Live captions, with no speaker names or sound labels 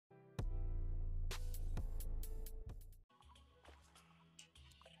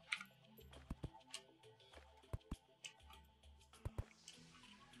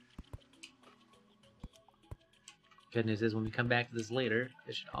Good news is when we come back to this later,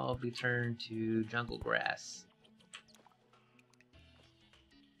 it should all be turned to jungle grass.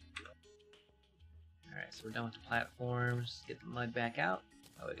 Alright, so we're done with the platforms. Get the mud back out.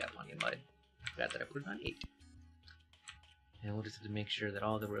 Oh, we got plenty of mud. Forgot that I put it on 8. And we'll just have to make sure that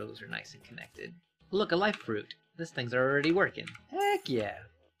all the rows are nice and connected. Look, a life fruit. This thing's already working. Heck yeah.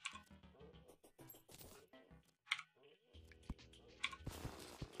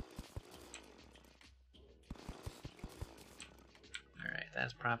 Alright,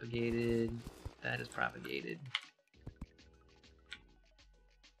 that's propagated. That is propagated.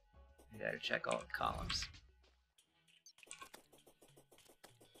 You gotta check all the columns.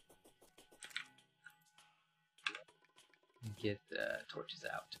 And get the torches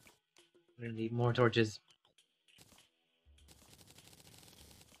out. We're gonna need more torches.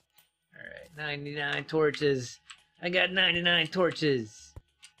 Alright, 99 torches. I got 99 torches.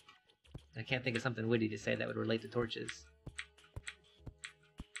 I can't think of something witty to say that would relate to torches.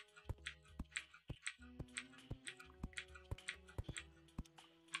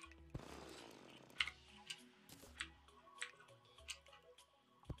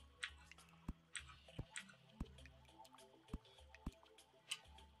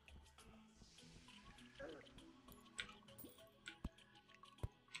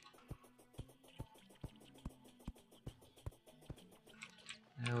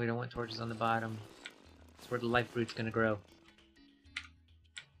 No, we don't want torches on the bottom. That's where the life fruit's gonna grow.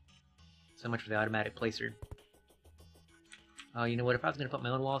 So much for the automatic placer. Oh, you know what? If I was gonna put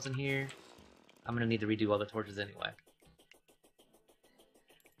my own walls in here, I'm gonna need to redo all the torches anyway.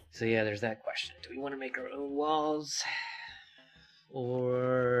 So yeah, there's that question. Do we want to make our own walls?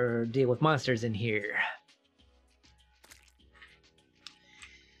 Or deal with monsters in here?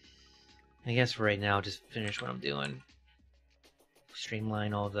 I guess for right now, I'll just finish what I'm doing.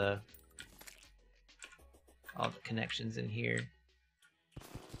 Streamline all the connections in here.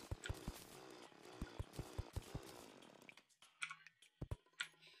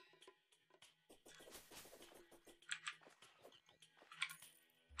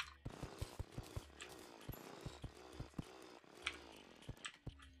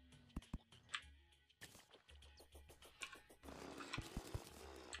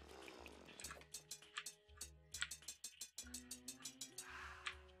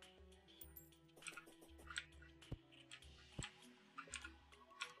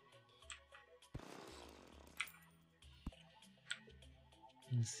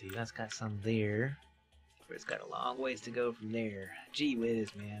 Let's see, that's got some there. But it's got a long ways to go from there. Gee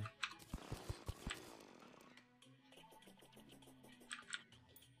whiz, man.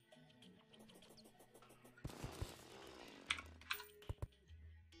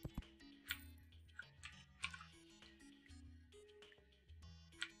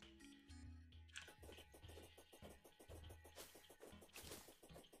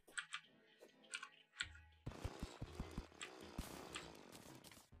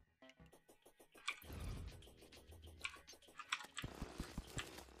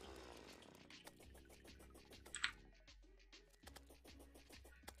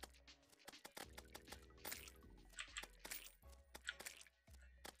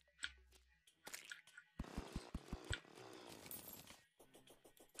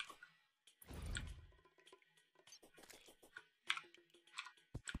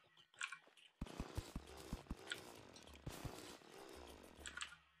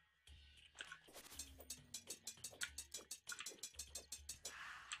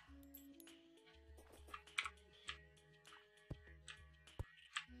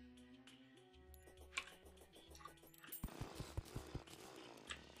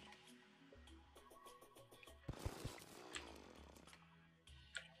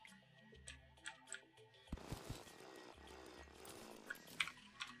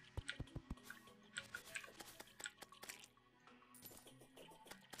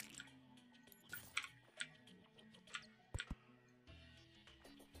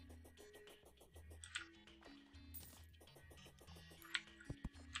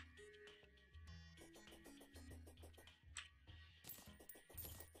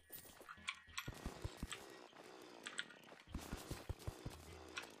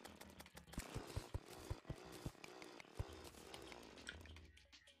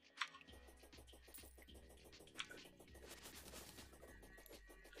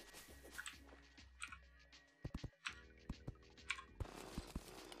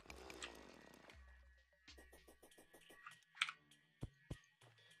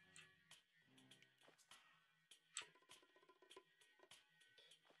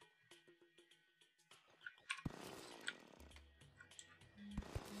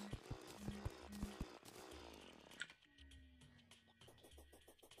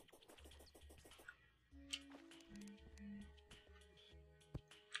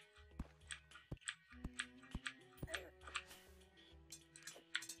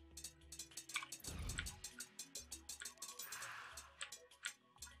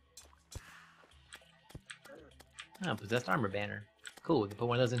 Oh, possessed armor banner. Cool, we can put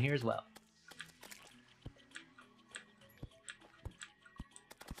one of those in here as well.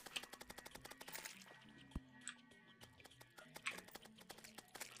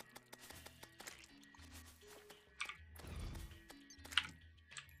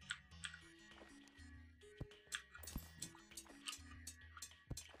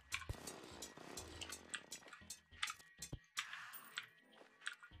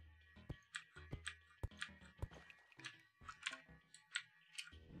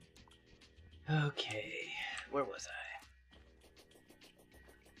 Okay, where was I?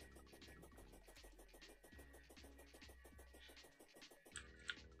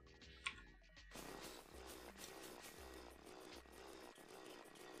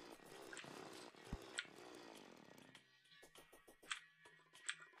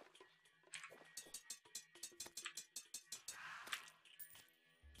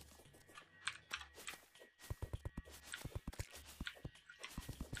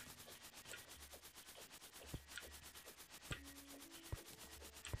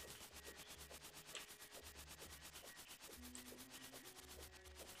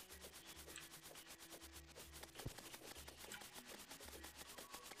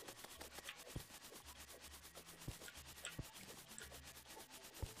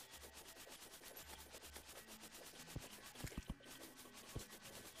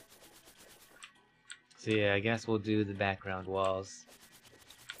 So yeah, I guess we'll do the background walls.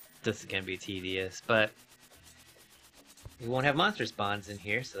 This is gonna be tedious, but we won't have monster spawns in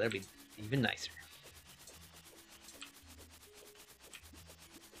here, so that'll be even nicer.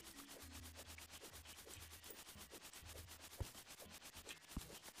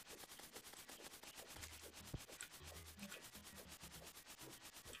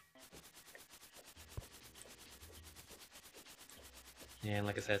 And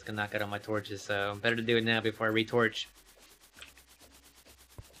like I said, it's gonna knock out all my torches, so better to do it now before I retorch.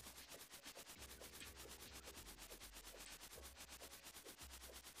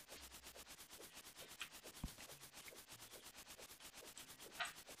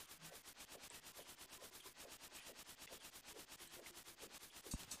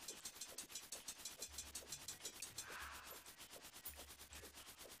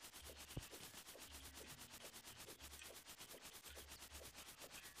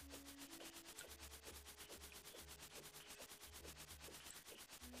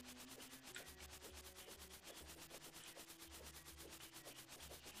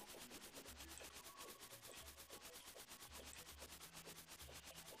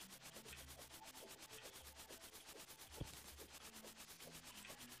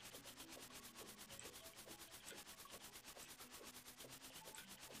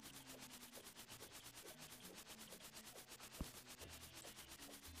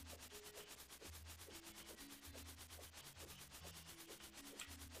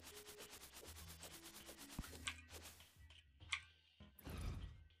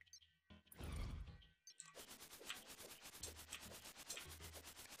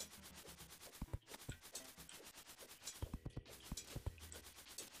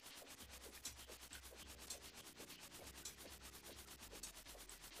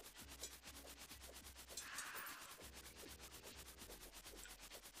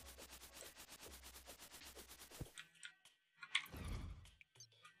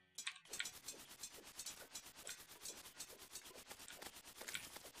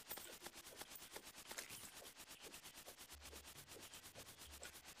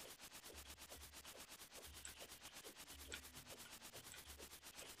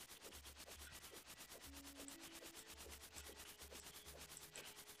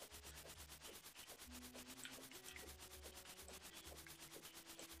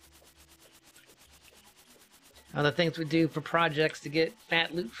 All the things we do for projects to get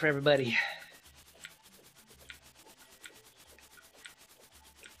fat loot for everybody.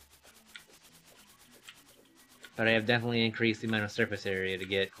 But I have definitely increased the amount of surface area to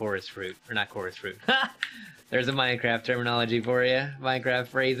get chorus fruit. Or not chorus fruit. There's a Minecraft terminology for you. Minecraft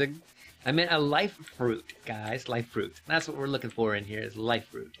phrasing. I meant a life fruit, guys. Life fruit. That's what we're looking for in here, is life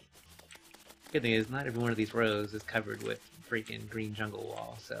fruit. Good thing is, not every one of these rows is covered with freaking green jungle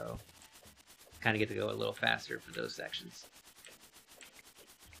wall, so kind of get to go a little faster for those sections.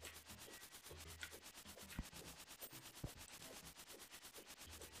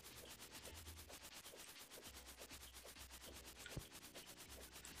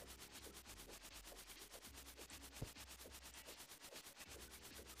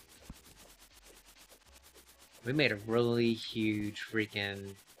 We made a really huge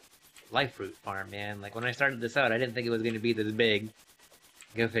freaking life fruit farm, man. Like, when I started this out, I didn't think it was going to be this big.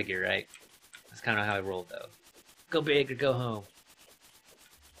 Go figure, right? That's kind of how I rolled, though. Go big or go home.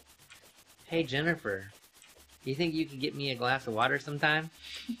 Hey, Jennifer. You think you could get me a glass of water sometime?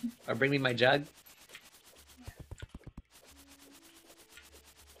 Or bring me my jug?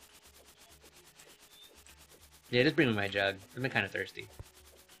 Yeah, just bring me my jug. I've been kind of thirsty.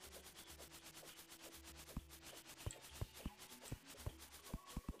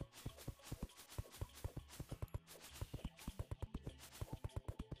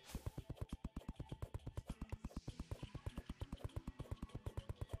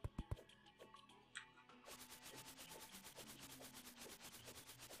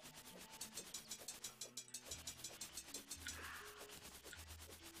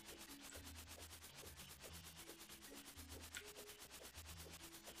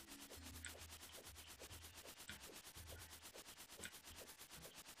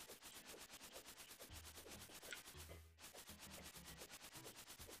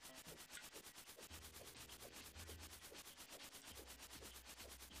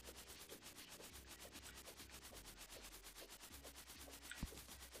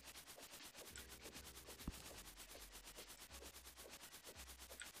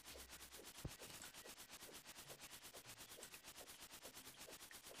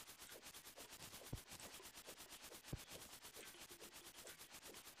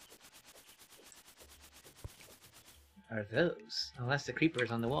 Are those? Oh, that's the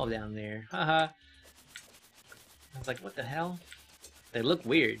creepers on the wall down there. Haha. I was like, what the hell? They look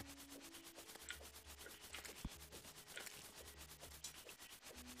weird.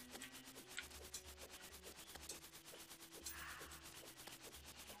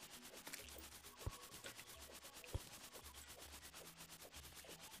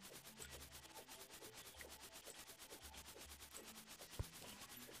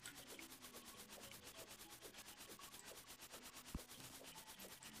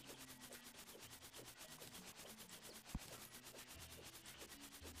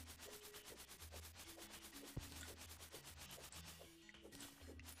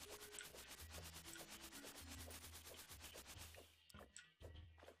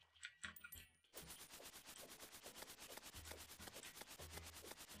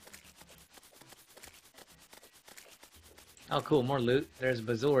 Oh, cool, more loot. There's a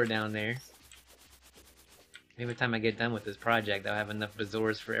bazaar down there. Maybe by the time I get done with this project, I'll have enough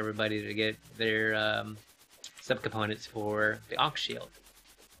bazaars for everybody to get their subcomponents for the Ox Shield.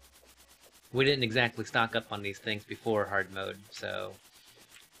 We didn't exactly stock up on these things before hard mode, so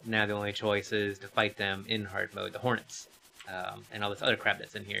now the only choice is to fight them in hard mode, the Hornets, and all this other crap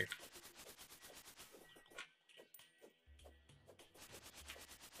that's in here.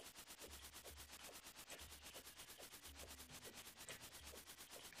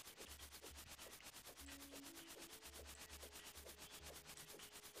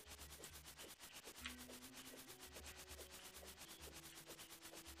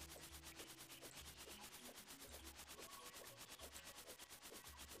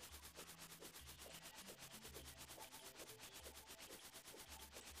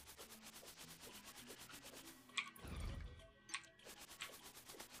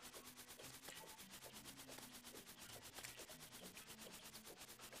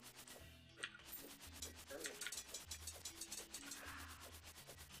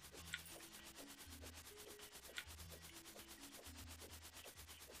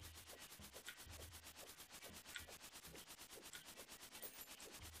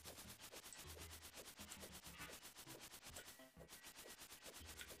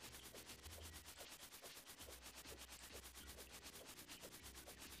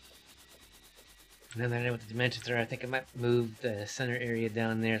 Now that I know what the dimensions are, I think I might move the center area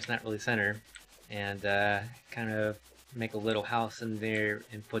down there. It's not really center. And kind of make a little house in there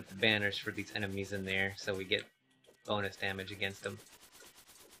and put the banners for these enemies in there so we get bonus damage against them.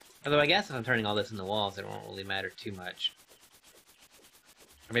 Although I guess if I'm turning all this into walls, it won't really matter too much.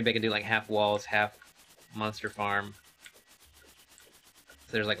 Or maybe I can do like half walls, half monster farm.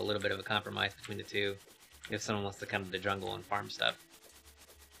 So there's like a little bit of a compromise between the two. If someone wants to come to the jungle and farm stuff.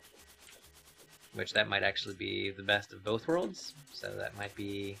 Which that might actually be the best of both worlds. So that might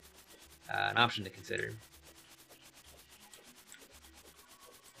be an option to consider.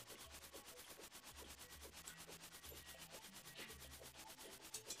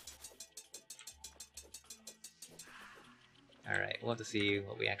 Alright, we'll have to see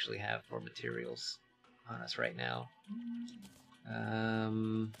what we actually have for materials on us right now.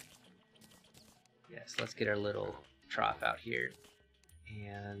 Yes, let's get our little trough out here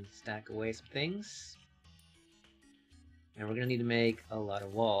and stack away some things. And we're going to need to make a lot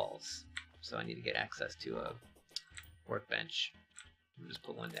of walls. So I need to get access to a workbench. We'll just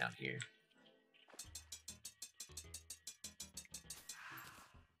put one down here.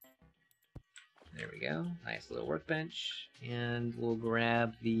 There we go. Nice little workbench. And we'll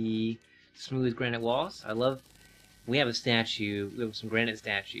grab the smooth granite walls. We have a statue, we have some granite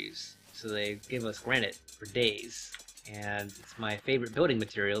statues. So they give us granite for days. And it's my favorite building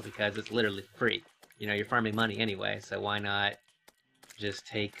material because it's literally free. You know, you're farming money anyway, so why not just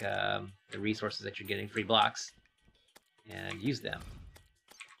take the resources that you're getting, free blocks, and use them.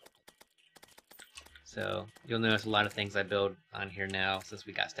 So you'll notice a lot of things I build on here now, since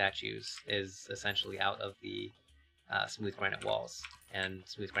we got statues, is essentially out of the smooth granite walls, and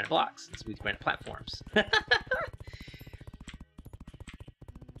smooth granite blocks, and smooth granite platforms.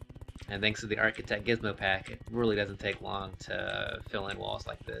 And thanks to the Architect Gizmo pack, it really doesn't take long to fill in walls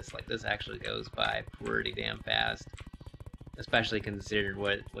like this. Like, this actually goes by pretty damn fast. Especially considered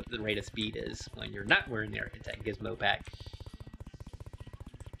what the rate of speed is when you're not wearing the Architect Gizmo pack.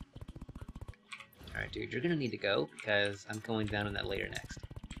 Alright, dude, you're gonna need to go because I'm going down in that layer next.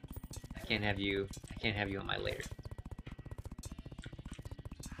 I can't have you in my layer.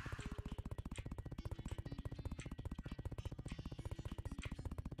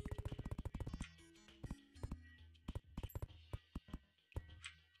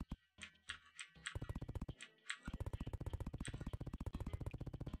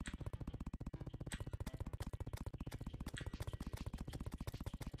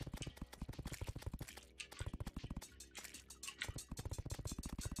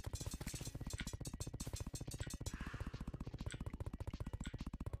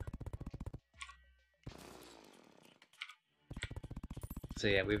 So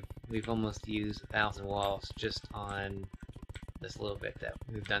yeah, we've almost used 1,000 walls just on this little bit that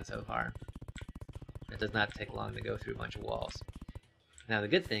we've done so far. It does not take long to go through a bunch of walls. Now the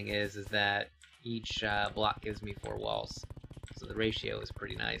good thing is that each block gives me 4 walls, so the ratio is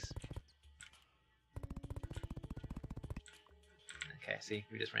pretty nice. Okay, see,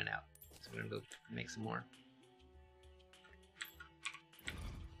 we just ran out, so we're gonna go make some more.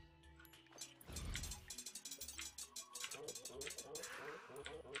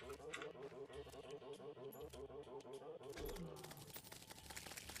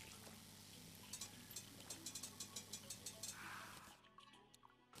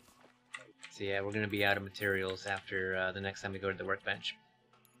 So yeah, we're going to be out of materials after the next time we go to the workbench.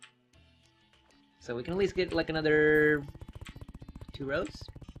 So we can at least get like another 2 rows?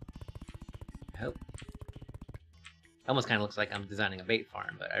 I hope. Almost kind of looks like I'm designing a bait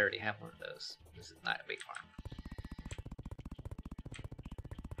farm, but I already have one of those. This is not a bait farm.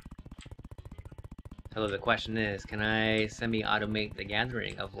 So the question is, can I semi-automate the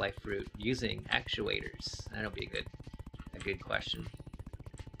gathering of life fruit using actuators? That'll be a good question.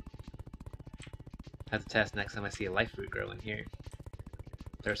 I have to test next time I see a life fruit grow in here.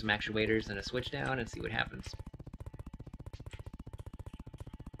 Throw some actuators and a switch down and see what happens.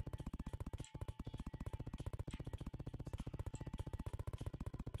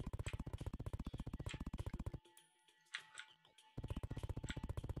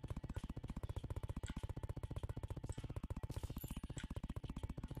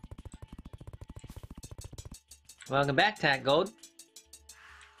 Welcome back, Tack Gold.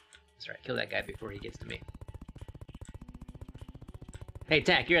 That's right, kill that guy before he gets to me. Hey,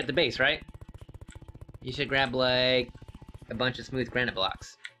 Tack, you're at the base, right? You should grab, like, a bunch of smooth granite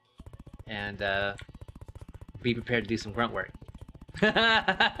blocks. And, be prepared to do some grunt work.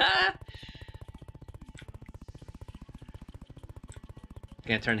 Gonna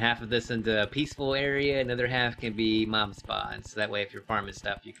turn half of this into a peaceful area, another half can be mom spawns. So that way if you're farming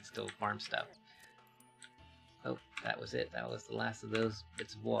stuff, you can still farm stuff. Oh, that was it. That was the last of those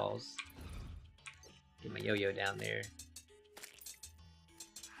bits of walls. Get my yo-yo down there.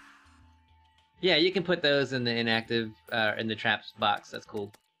 Yeah, you can put those in the inactive, in the traps box. That's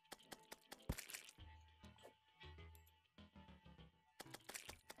cool.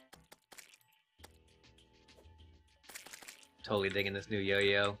 Totally digging this new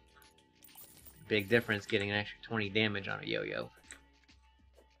yo-yo. Big difference getting an extra 20 damage on a yo-yo.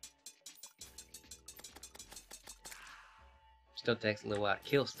 Still takes a little while to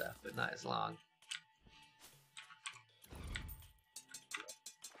kill stuff, but not as long.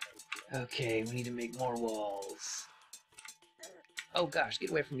 Okay, we need to make more walls. Oh gosh, get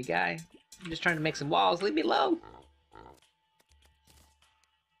away from me, guy. I'm just trying to make some walls. Leave me alone.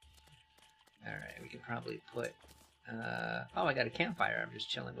 Alright, we can probably put... oh, I got a campfire. I'm just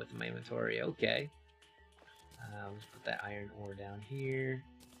chilling with my inventory. Okay. Let's put that iron ore down here.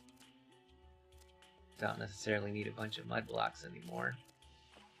 Don't necessarily need a bunch of mud blocks anymore.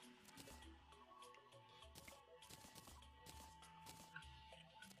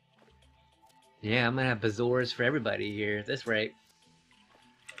 Yeah, I'm gonna have bazaars for everybody here at this rate.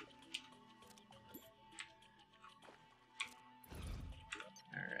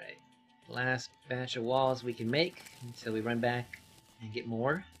 last batch of walls we can make until we run back and get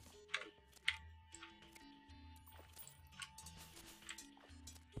more.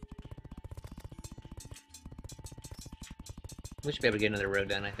 We should be able to get another road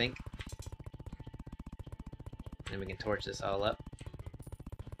done, I think. Then we can torch this all up.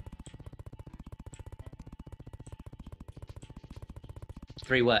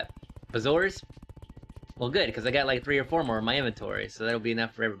 3 what? Bazours? Well, good, because I got like 3 or 4 more in my inventory, so that'll be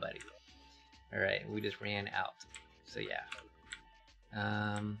enough for everybody. Alright, we just ran out. So yeah.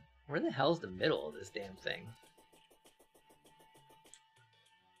 Where the hell's the middle of this damn thing?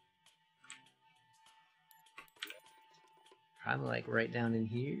 Probably like right down in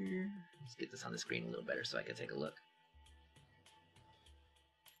here. Let's get this on the screen a little better so I can take a look.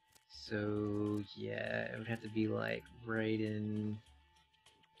 So yeah, it would have to be like right in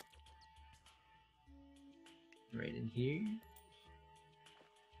here.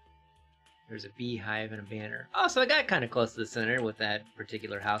 There's a beehive and a banner. Oh, so I got kind of close to the center with that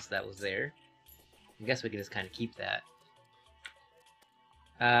particular house that was there. I guess we can just kind of keep that.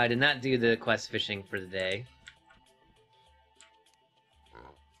 I did not do the quest fishing for the day.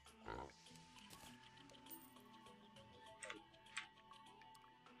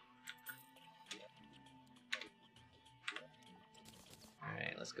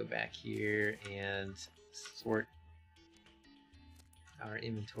 Alright, let's go back here and sort our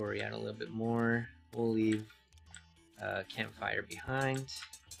inventory out a little bit more. We'll leave campfire behind.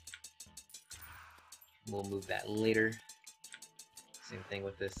 We'll move that later. Same thing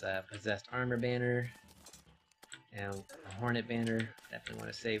with this possessed armor banner and a hornet banner. Definitely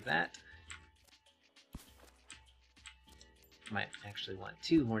want to save that. Might actually want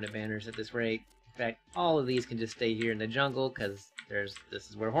 2 hornet banners at this rate. In fact, all of these can just stay here in the jungle because this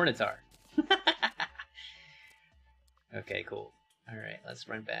is where hornets are. Okay, cool. Alright, let's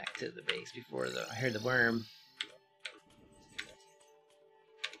run back to the base before I heard the worm.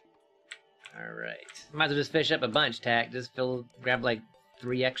 Alright. Might as well just fish up a bunch, Tack. Just grab like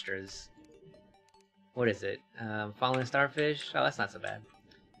 3 extras. What is it? Fallen starfish? Oh, that's not so bad.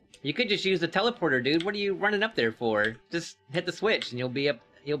 You could just use the teleporter, dude. What are you running up there for? Just hit the switch and you'll be at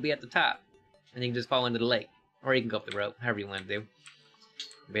the top. And you can just fall into the lake. Or you can go up the rope, however you want to do.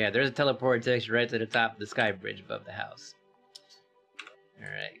 But yeah, there's a teleport that takes you right to the top of the sky bridge above the house.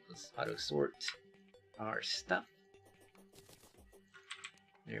 Alright, let's auto sort our stuff.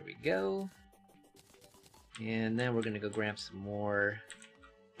 There we go. And then we're gonna go grab some more.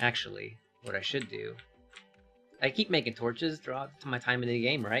 Actually, what I should do, I keep making torches throughout my time in the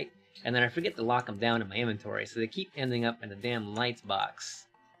game, right? And then I forget to lock them down in my inventory, so they keep ending up in the damn lights box.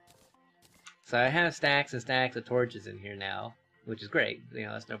 So I have stacks and stacks of torches in here now, which is great. You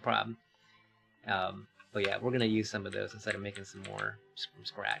know, that's no problem. But yeah, we're gonna use some of those instead of making some more from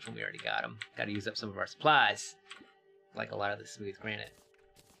scratch when we already got them. Got to use up some of our supplies, like a lot of the smooth granite.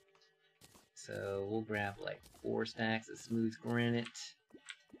 So we'll grab like 4 stacks of smooth granite.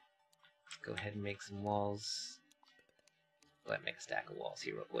 Let's go ahead and make some walls. Go ahead and make a stack of walls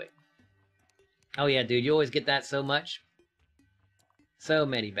here real quick. Oh yeah, dude, you always get that so much. So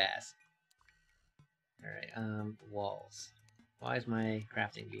many bass. Alright, walls. Why is my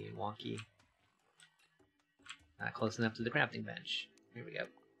crafting being wonky? Not close enough to the crafting bench. Here we go.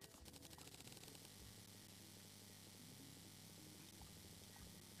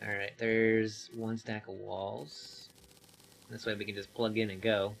 Alright, there's 1 stack of walls. This way we can just plug in and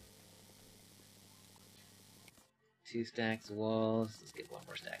go. 2 stacks of walls. Let's get 1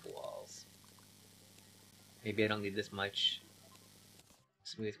 more stack of walls. Maybe I don't need this much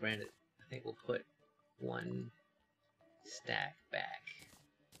smooth granite. I think we'll put 1 stack back.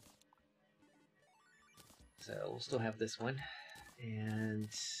 So we'll still have this one. And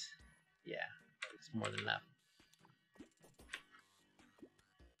yeah, it's more than enough.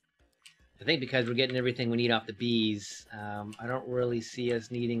 I think because we're getting everything we need off the bees, I don't really see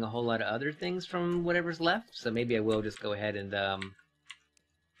us needing a whole lot of other things from whatever's left. So maybe I will just go ahead and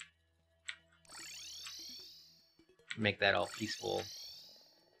make that all peaceful.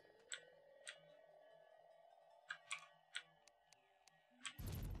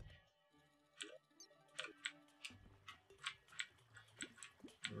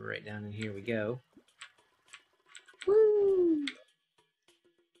 Right down in here we go. Woo!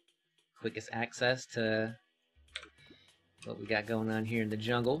 Quickest access to what we got going on here in the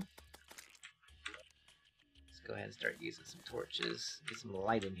jungle. Let's go ahead and start using some torches. Get some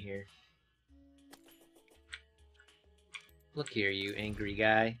light in here. Look here, you angry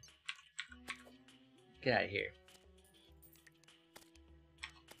guy. Get out of here.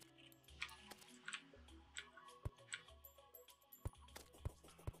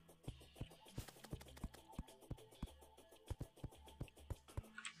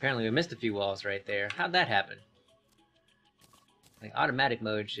 Apparently we missed a few walls right there. How'd that happen? Like, automatic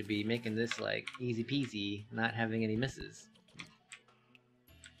mode should be making this, like, easy peasy, not having any misses.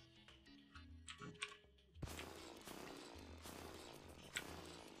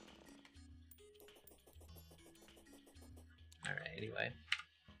 Alright, anyway.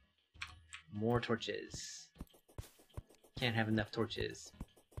 More torches. Can't have enough torches.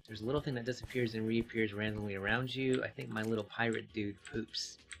 There's a little thing that disappears and reappears randomly around you. I think my little pirate dude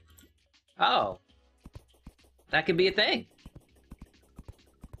poops. Oh! That could be a thing!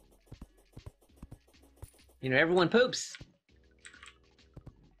 You know, everyone poops!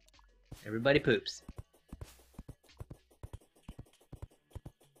 Everybody poops.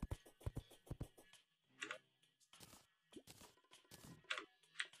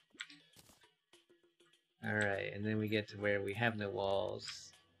 Alright, and then we get to where we have no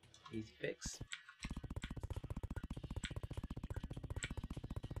walls. Easy fix.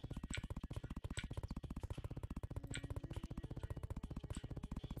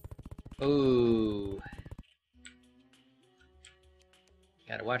 Ooh.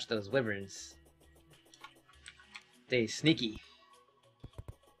 Gotta watch those wyverns. Stay sneaky.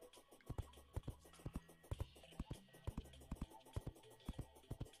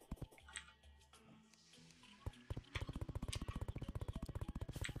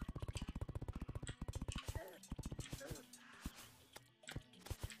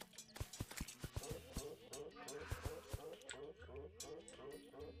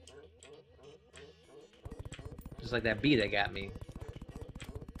 Just like that bee that got me.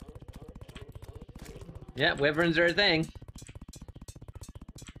 Yeah, wyverns are a thing.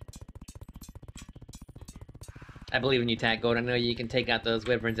 I believe in you, Tat Gold. I know you can take out those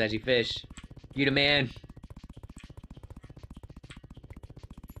wyverns as you fish. You the man.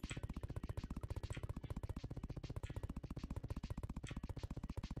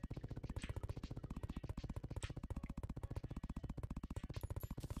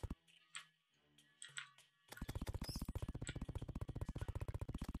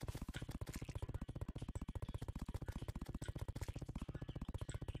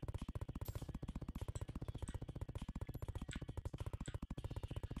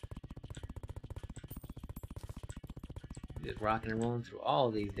 Just rocking and rolling through all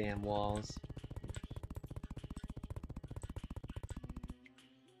these damn walls.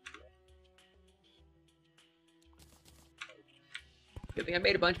 Good thing I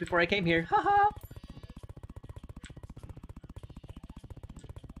made a bunch before I came here. Haha! Alright,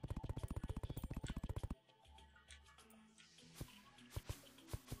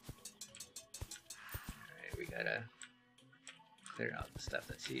 we gotta clear out the stuff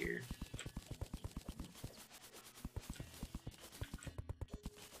that's here.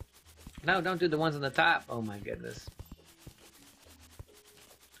 No, don't do the ones on the top. Oh my goodness.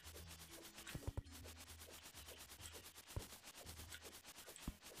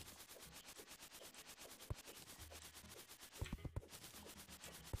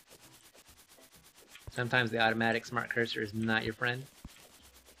 Sometimes the automatic smart cursor is not your friend.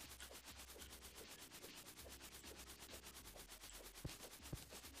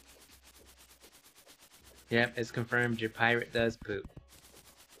 Yep, it's confirmed your pirate does poop.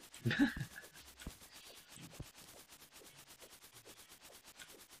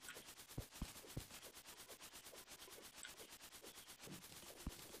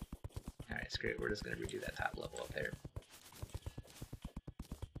 Alright, screw it. We're just going to redo that top level up there.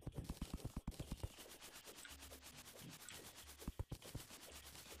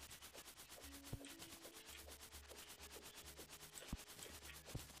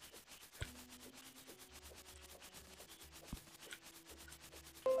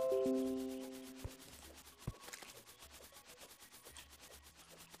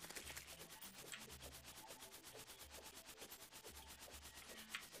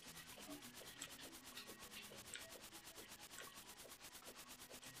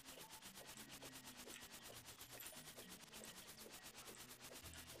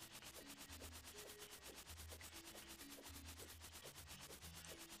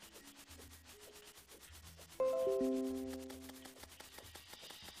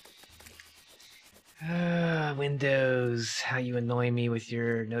 Windows, how you annoy me with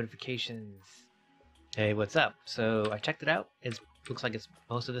your notifications. Hey, what's up? So I checked it out. It looks like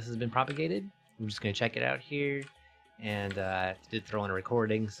most of this has been propagated. I'm just going to check it out here. And I did throw in a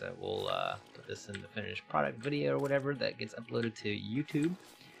recording, so we'll put this in the finished product video or whatever that gets uploaded to YouTube.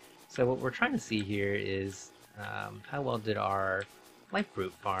 So what we're trying to see here is how well did our life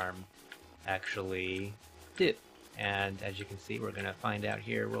fruit farm actually do. And as you can see, we're going to find out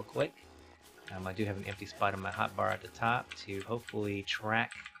here real quick. I do have an empty spot on my hotbar at the top to hopefully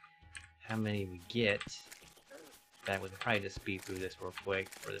track how many we get. That we can probably just speed through this real quick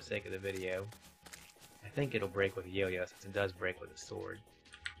for the sake of the video. I think it'll break with a yo-yo since it does break with a sword.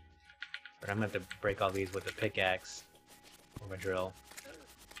 But I'm going to have to break all these with a pickaxe or my drill.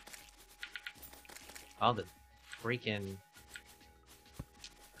 All the freaking...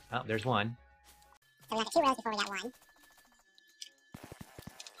 Oh, there's one. So we got 2 rows before we got 1.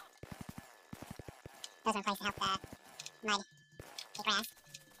 Those are in place to help the mud take grass.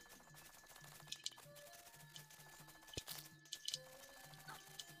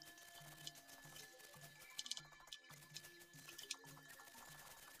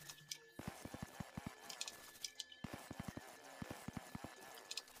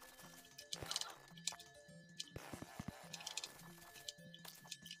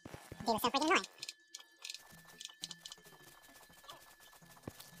 He was so freaking annoying.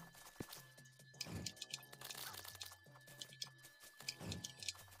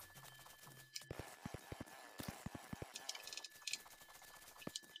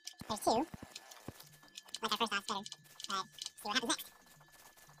 There's 2. Like our first off better. But see what happens next.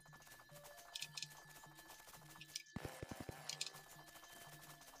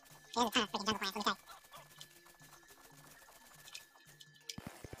 There's a ton of freaking jungle plants, let me tell you.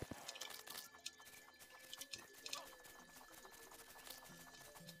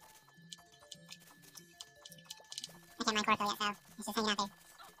 I can't mine Corso yet, so it's just hanging out there.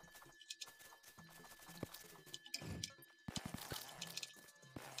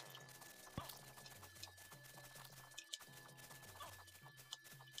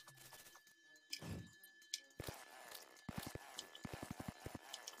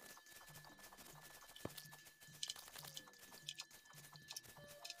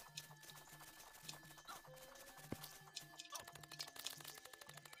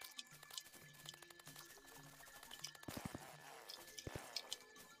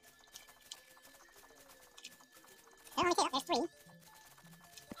 There are only 2. There's 3.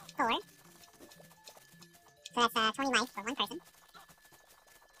 4. So that's 20 mice for 1 person.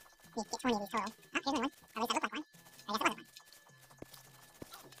 We get 20 of these total. Oh, here's another one. Or at least that looked like one. I guess it wasn't one.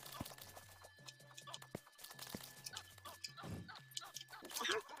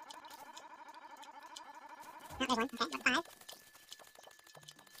 What the hell? Oh, there's one. Okay, got 5. There's some bears hanging out.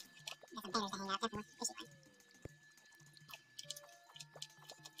 That's the more fishy one.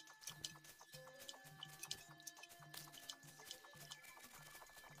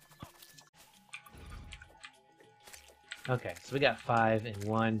 Okay, so we got 5 and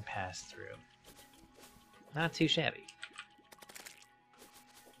 1 pass through. Not too shabby.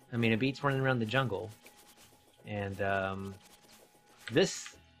 I mean, it beats running around the jungle. And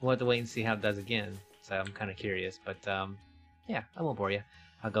this, we'll have to wait and see how it does again. So I'm kind of curious, but yeah, I won't bore you.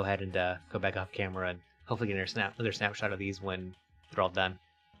 I'll go ahead and go back off camera and hopefully get another snapshot of these when they're all done.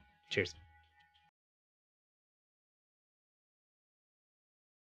 Cheers.